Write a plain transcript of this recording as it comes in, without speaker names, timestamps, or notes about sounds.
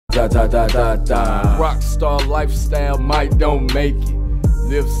Da da da da da. Rockstar lifestyle might don't make it.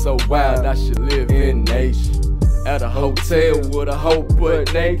 Live so wild, I should live in nation. At a hotel with a hoe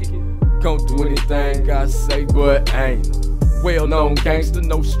butt naked. Can't do anything I say, but ain't. Well-known gangster,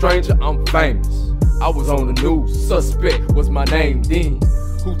 no stranger, I'm famous. I was on the news, suspect was my name then.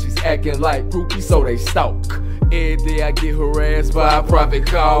 Hoochies acting like groupies, so they stalk. Every day I get harassed by a private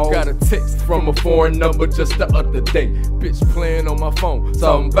call. Got a text from a foreign number just the other day. Bitch playing on my phone,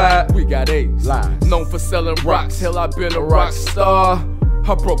 talking about we got A's. Known for selling rocks, hell I been a rock star.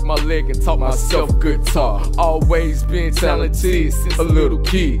 I broke my leg and taught myself guitar. Always been talented since a little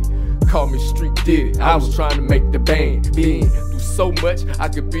kid. Call me Street Diddy, I was trying to make the band. Been through so much, I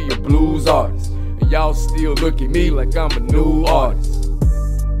could be a blues artist. And y'all still look at me like I'm a new artist.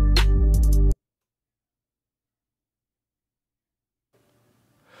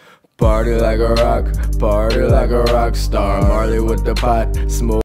 Party like a rock star. Marley with the pot, smoke.